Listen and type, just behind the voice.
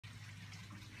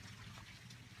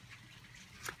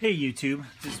Hey YouTube,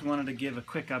 just wanted to give a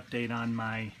quick update on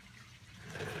my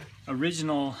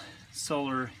original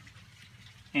solar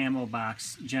ammo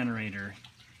box generator.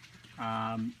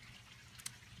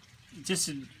 Just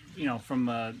from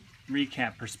a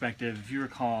recap perspective, if you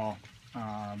recall,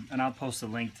 and I'll post a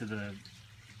link to the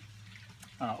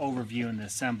overview in the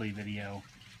assembly video.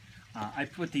 I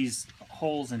put these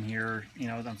holes in here,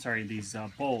 these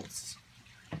bolts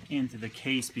into the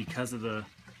case because of the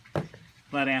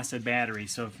lead acid battery.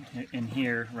 So in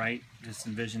here, right, just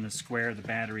envision the square, the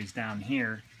battery's down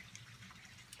here.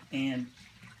 And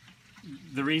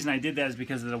the reason I did that is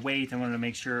because of the weight. I wanted to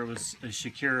make sure it was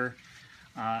secure.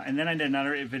 And then I did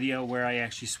another video where I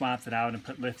actually swapped it out and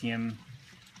put lithium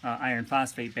iron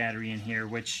phosphate battery in here,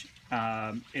 which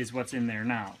is what's in there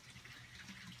now.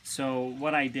 So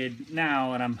what I did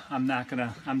now, and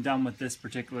I'm done with this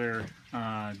particular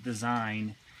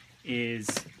design, is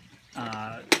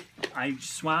I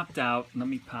swapped out, let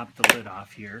me pop the lid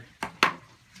off here,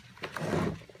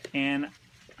 and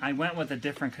I went with a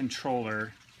different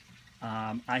controller.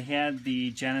 I had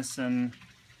the Genasun,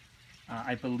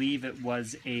 I believe it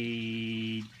was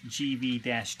a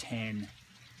GV-5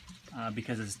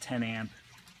 because it's 10 amp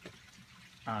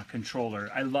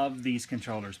controller. I love these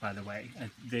controllers, by the way.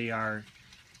 They are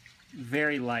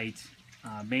very light,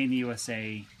 made in the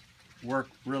USA, work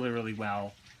really, really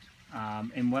well.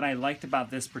 And what I liked about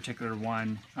this particular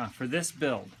one, for this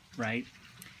build, right,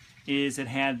 is it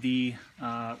had the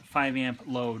 5 amp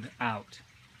load out.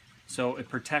 So it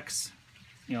protects,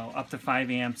 up to 5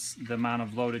 amps, the amount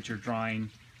of load that you're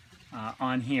drawing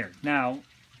on here. Now,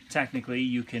 technically,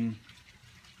 you can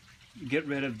get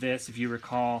rid of this. If you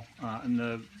recall, in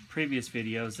the previous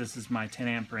videos, this is my 10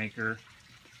 amp breaker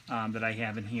that I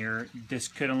have in here. This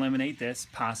could eliminate this,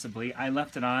 possibly. I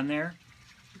left it on there.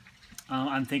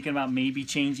 I'm thinking about maybe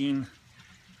changing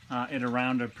it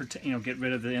around to get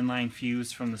rid of the inline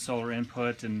fuse from the solar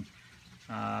input, and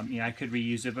I could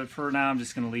reuse it, but for now I'm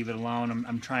just going to leave it alone.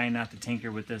 I'm trying not to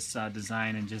tinker with this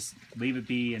design and just leave it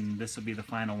be, and this will be the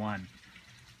final one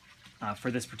for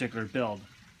this particular build.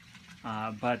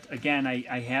 But again,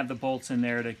 I have the bolts in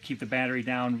there to keep the battery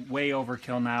down. Way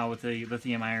overkill now with the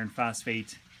lithium iron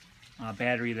phosphate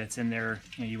battery that's in there.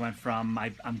 You went from,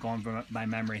 I'm going by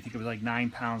memory, I think it was like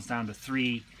 9 pounds down to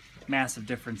 3. Massive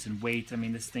difference in weight. I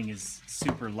mean, this thing is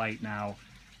super light now.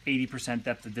 80%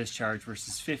 depth of discharge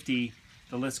versus 50.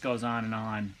 The list goes on and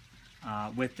on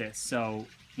with this. So,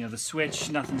 the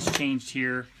switch, nothing's changed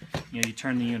here. You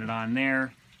turn the unit on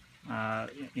there.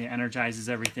 It energizes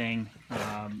everything.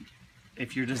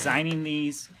 If you're designing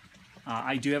these,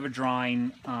 I do have a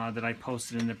drawing that I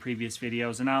posted in the previous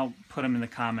videos, and I'll put them in the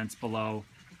comments below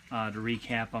to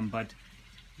recap them, but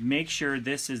make sure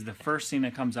this is the first thing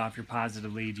that comes off your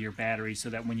positive lead to your battery, so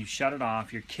that when you shut it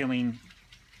off, you're killing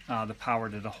the power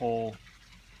to the whole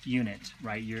unit,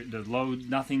 right? The load,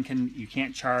 you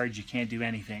can't charge, you can't do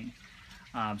anything.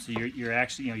 So you're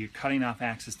actually, you're cutting off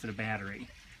access to the battery.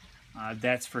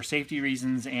 That's for safety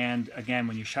reasons, and again,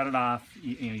 when you shut it off,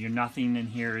 your nothing in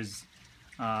here is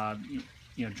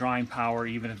drawing power.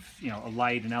 Even if a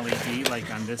light, an LED,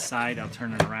 like on this side, I'll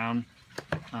turn it around.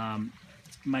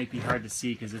 It might be hard to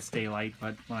see because it's daylight,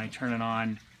 but when I turn it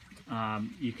on,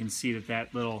 you can see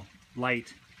that little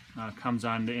light comes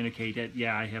on to indicate that,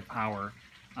 yeah, I have power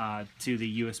to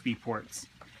the USB ports.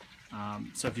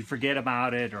 So if you forget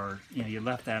about it, or you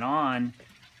left that on,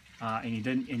 and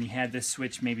you had this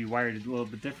switch maybe wired a little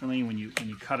bit differently, when you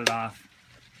cut it off,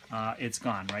 it's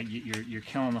gone, right? You're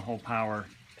killing the whole power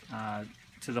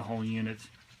to the whole unit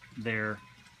there.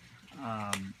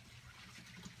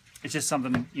 It's just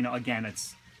something, again,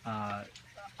 it's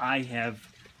I have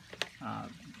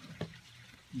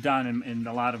done in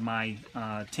a lot of my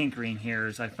tinkering here,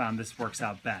 is I found this works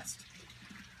out best.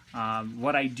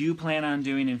 What I do plan on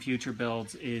doing in future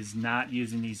builds is not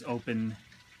using these open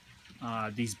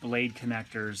these blade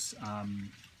connectors,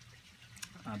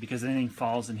 because anything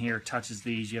falls in here, touches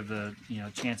these, you have the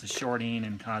chance of shorting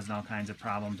and causing all kinds of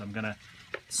problems. I'm gonna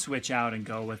switch out and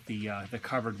go with the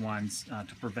covered ones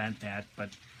to prevent that.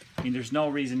 But I mean, there's no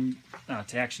reason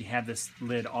to actually have this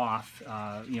lid off.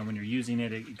 When you're using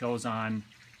it, it goes on,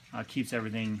 keeps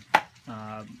everything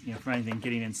from anything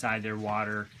getting inside their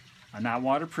water. Not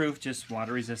waterproof, just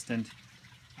water resistant.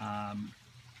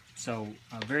 So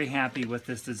very happy with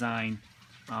this design,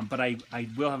 but I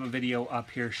will have a video up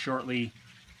here shortly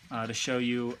to show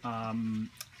you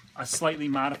a slightly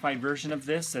modified version of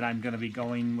this that I'm going to be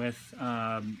going with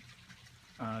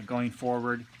going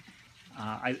forward.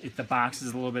 The box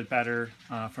is a little bit better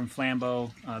from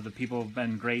Flambeau. The people have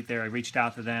been great there. I reached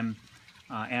out to them,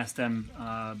 asked them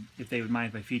if they would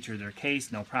mind if I featured their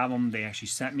case. No problem. They actually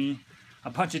sent me a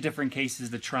bunch of different cases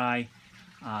to try,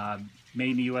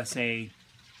 made in the USA,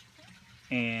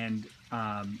 and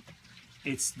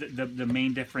it's the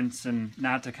main difference, and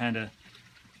not to kind of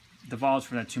divulge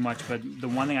from that too much, but the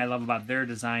one thing I love about their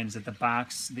design is that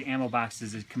the ammo box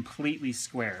is completely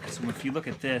square. So if you look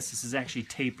at this is actually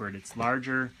tapered. It's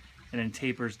larger and then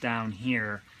tapers down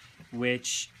here,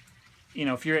 which, you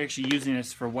know, if you're actually using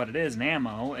this for what it is, an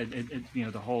ammo, you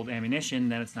know, to hold ammunition,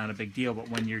 then it's not a big deal. But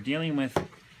when you're dealing with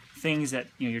things that,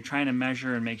 you know, you're trying to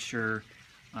measure and make sure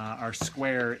are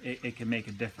square, it can make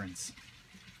a difference.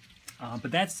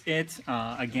 But that's it.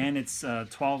 Again, it's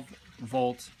 12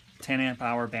 volt, 10 amp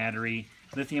hour battery,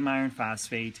 lithium iron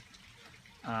phosphate,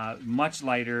 much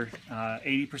lighter,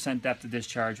 80% depth of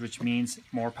discharge, which means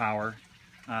more power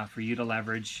for you to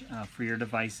leverage for your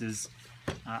devices.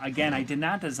 Again, I did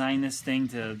not design this thing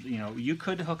to, you know, you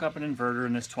could hook up an inverter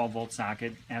in this 12 volt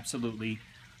socket, absolutely,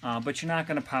 but you're not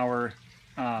going to power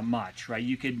much, right?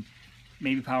 You could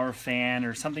maybe power a fan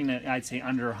or something that I'd say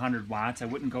under 100 watts. I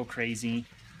wouldn't go crazy.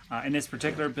 In this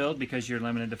particular build, because you're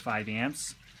limited to 5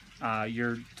 amps,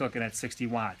 you're looking at 60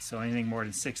 watts. So anything more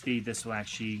than 60, this will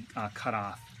actually cut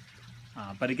off.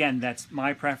 But again, that's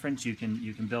my preference. You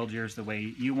can build yours the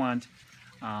way you want.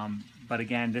 But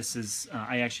again, this is,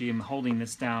 I actually am holding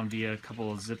this down via a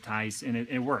couple of zip ties, and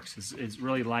it works. It's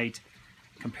really light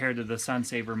compared to the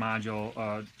SunSaver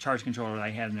module charge controller that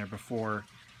I had in there before.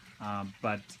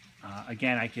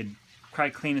 Again, I could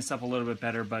probably clean this up a little bit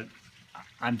better, but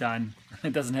I'm done.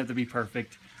 It doesn't have to be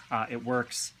perfect. It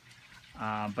works.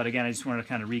 But again, I just wanted to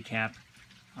kind of recap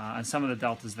on some of the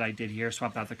deltas that I did here.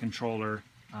 Swapped out the controller,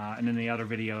 and then the other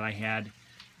video I had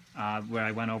where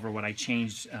I went over what I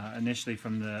changed initially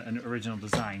from the original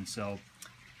design. So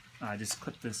just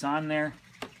clip this on there,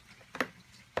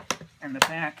 and the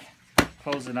back,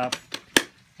 close it up,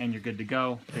 and you're good to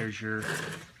go. There's your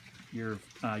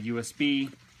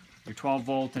USB, your 12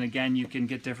 volt, and again, you can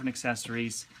get different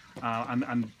accessories.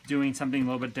 I'm doing something a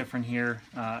little bit different here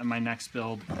in my next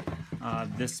build.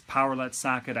 This powerlet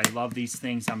socket, I love these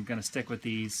things. I'm going to stick with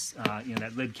these. You know,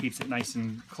 that lid keeps it nice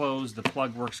and closed. The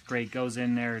plug works great, goes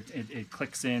in there, it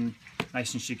clicks in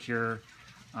nice and secure.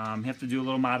 You have to do a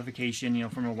little modification, you know,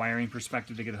 from a wiring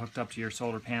perspective to get it hooked up to your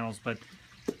solar panels, but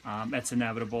that's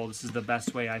inevitable. This is the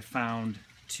best way I've found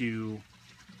to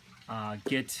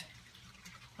get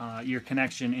your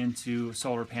connection into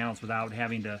solar panels without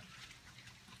having to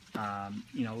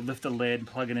you know, lift the lid,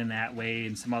 plug it in that way,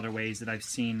 and some other ways that I've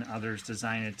seen others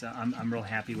design it. I'm real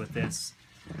happy with this.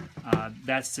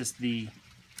 That's just the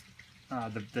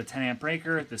 10 amp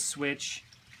breaker, the switch,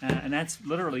 and that's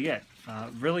literally it.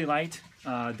 Really light,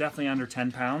 definitely under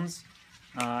 10 pounds,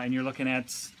 and you're looking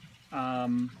at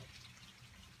not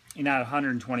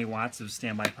 120 watts of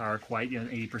standby power quite, you know,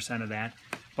 80% of that,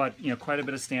 but you know, quite a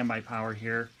bit of standby power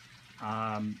here.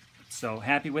 So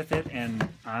happy with it, and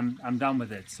I'm done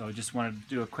with it. So just wanted to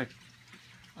do a quick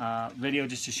video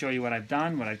just to show you what I've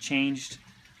done, what I've changed,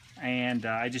 and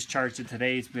I just charged it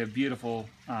today. We have beautiful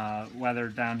weather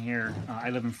down here. I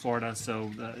live in Florida, so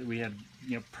we had,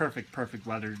 you know, perfect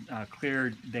weather, clear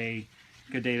day,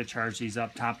 good day to charge these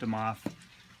up. Topped them off,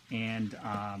 and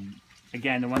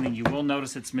again, the one thing you will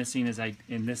notice it's missing is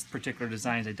in this particular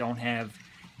design, I don't have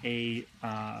a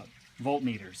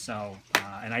voltmeter, so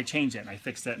and I changed it and I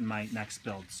fixed that in my next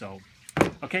build. So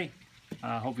okay,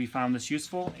 hope you found this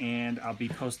useful, and I'll be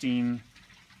posting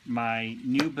my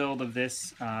new build of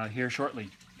this here shortly.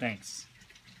 Thanks.